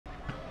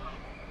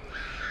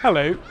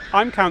Hello,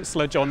 I'm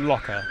Cllr John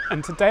Locker,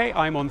 and today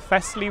I'm on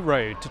Thessaly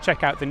Road to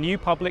check out the new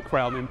public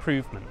realm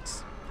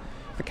improvements.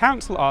 The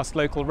council asked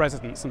local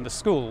residents and the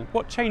school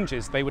what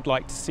changes they would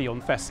like to see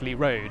on Thessaly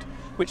Road,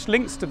 which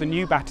links to the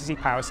new Battersea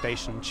Power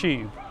Station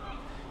tube.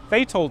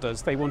 They told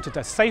us they wanted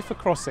a safer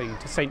crossing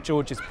to St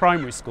George's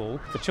Primary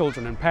School for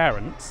children and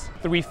parents,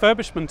 the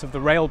refurbishment of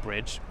the rail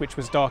bridge, which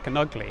was dark and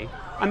ugly,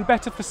 and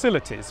better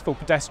facilities for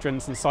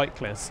pedestrians and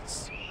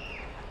cyclists.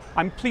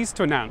 I'm pleased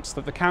to announce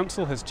that the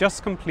council has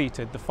just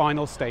completed the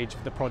final stage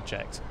of the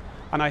project,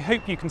 and I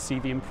hope you can see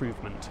the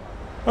improvement.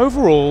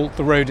 Overall,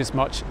 the road is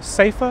much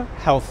safer,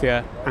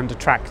 healthier and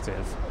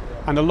attractive,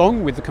 and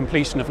along with the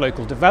completion of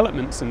local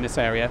developments in this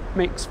area,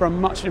 makes for a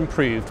much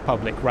improved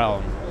public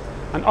realm.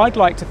 And I'd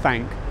like to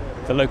thank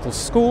the local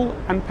school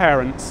and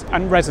parents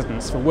and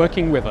residents for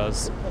working with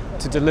us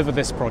to deliver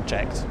this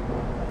project.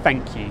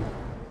 Thank you.